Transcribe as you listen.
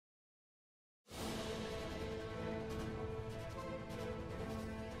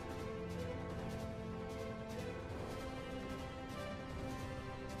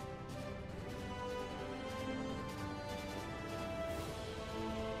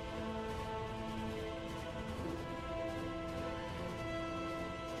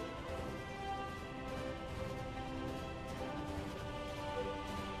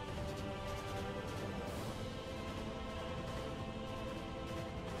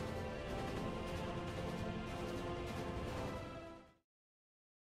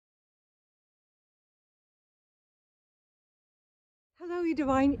Hello, you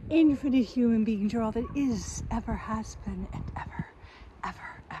divine, infinite human beings. You're all that is, ever has been, and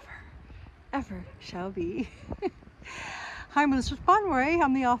ever shall be. Hi, I'm Elizabeth Bonway.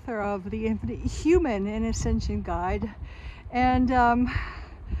 I'm the author of The Infinite Human and Ascension Guide. And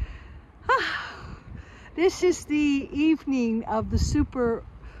this is the evening of the super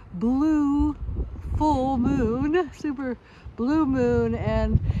blue full moon, super blue moon,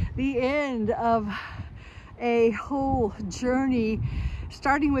 and the end of a whole journey,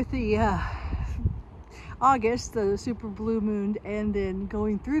 starting with the August, the super blue moon, and then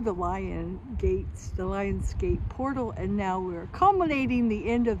going through the Lion's Gate portal, and now we're culminating the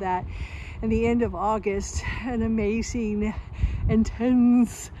end of that in the end of August, an amazing,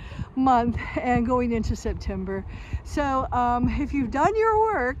 intense month, and going into September. So if you've done your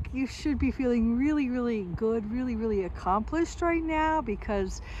work, you should be feeling really good, really accomplished right now,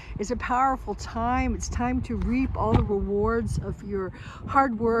 because it's a powerful time. It's time to reap all the rewards of your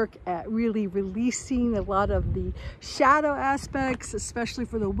hard work at really releasing a lot of the shadow aspects, especially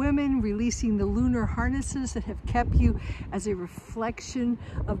for the women, releasing the lunar harnesses that have kept you as a reflection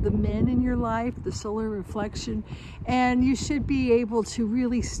of the men in your life, the solar reflection. And you should be able to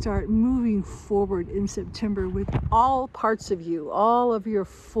really start moving forward in September with all parts of you, all of your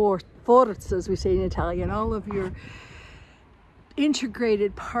forze, as we say in Italian, all of your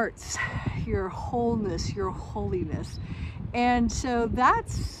integrated parts, your wholeness, your holiness. And so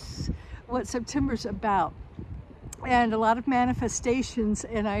that's what September's about. And a lot of manifestations,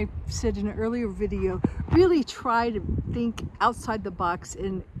 and I said in an earlier video, really try to think outside the box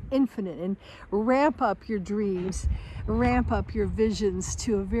and infinite, and ramp up your dreams, ramp up your visions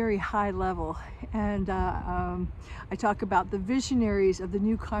to a very high level. And I talk about the visionaries of the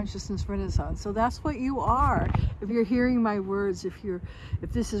new consciousness renaissance. So that's what you are, if you're hearing my words, if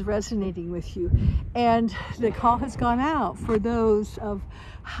this is resonating with you. And the call has gone out for those of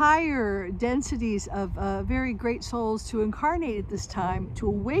higher densities of very great souls to incarnate at this time, to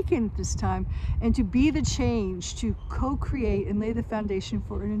awaken at this time, and to be the change, to co-create and lay the foundation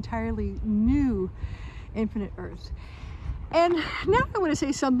for an entirely new infinite earth. And now I want to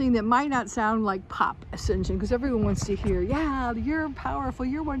say something that might not sound like pop ascension, because everyone wants to hear, yeah, you're powerful,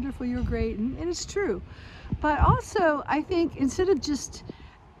 you're wonderful, you're great, and it's true. But also, I think instead of just,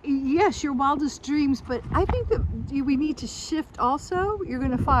 yes, your wildest dreams, but I think that we need to shift also. You're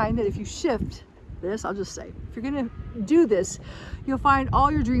going to find that if you shift this, I'll just say, if you're going to do this, you'll find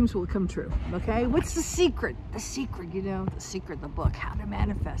all your dreams will come true. Okay, what's the secret? The secret, you know, the secret, the book, How to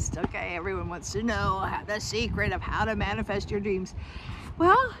Manifest. Okay, everyone wants to know the secret of how to manifest your dreams.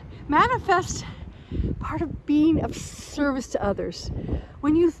 Well, manifest part of being of service to others.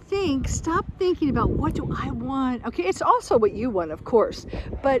 When you think, stop thinking about what do I want. Okay, it's also what you want, of course,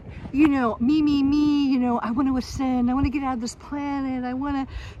 but you know, me, you know, I want to ascend, I want to get out of this planet, I want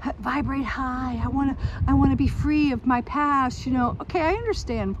to vibrate high, I want to be free of my past, you know. Okay, I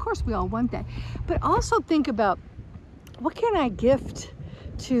understand, of course we all want that, but also think about, what can I gift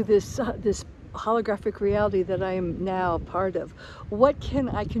to this this holographic reality that I am now part of? What can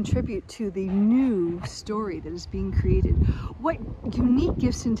I contribute to the new story that is being created? What unique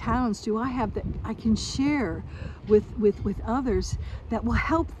gifts and talents do I have that I can share with others that will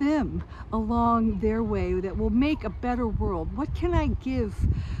help them along their way, that will make a better world? What can I give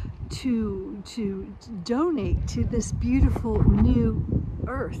to donate to this beautiful new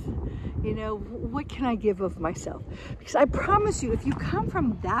earth? You know, what can I give of myself? Because I promise you, if you come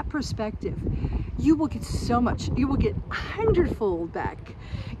from that perspective, you will get so much. You will get 100-fold back.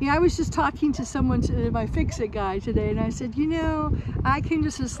 You know, I was just talking to someone, to my Fix-It guy today, and I said, you know, I came to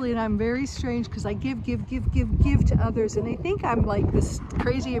Sicily and I'm very strange because I give to others, and they think I'm like this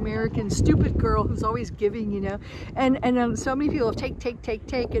crazy American stupid girl who's always giving, you know, and so many people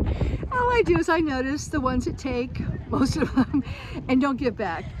take, and all I do is I notice the ones that take, most of them, and don't give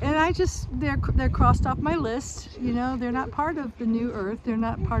back. And I just, they're crossed off my list, you know, they're not part of the new earth, they're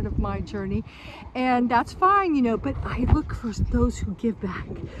not part of my journey, and that's fine, you know, but I look for those who give back,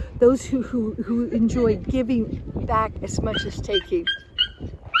 those who enjoy giving back as much as taking.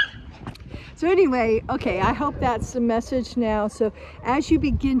 So anyway, okay, I hope that's the message now. So as you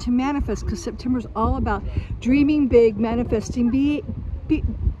begin to manifest, because September's all about dreaming big, manifesting,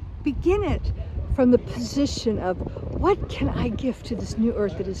 begin it from the position of, what can I give to this new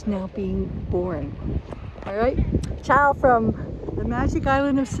earth that is now being born? All right, ciao from the magic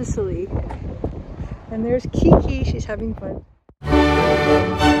island of Sicily. And there's Kiki, she's having fun.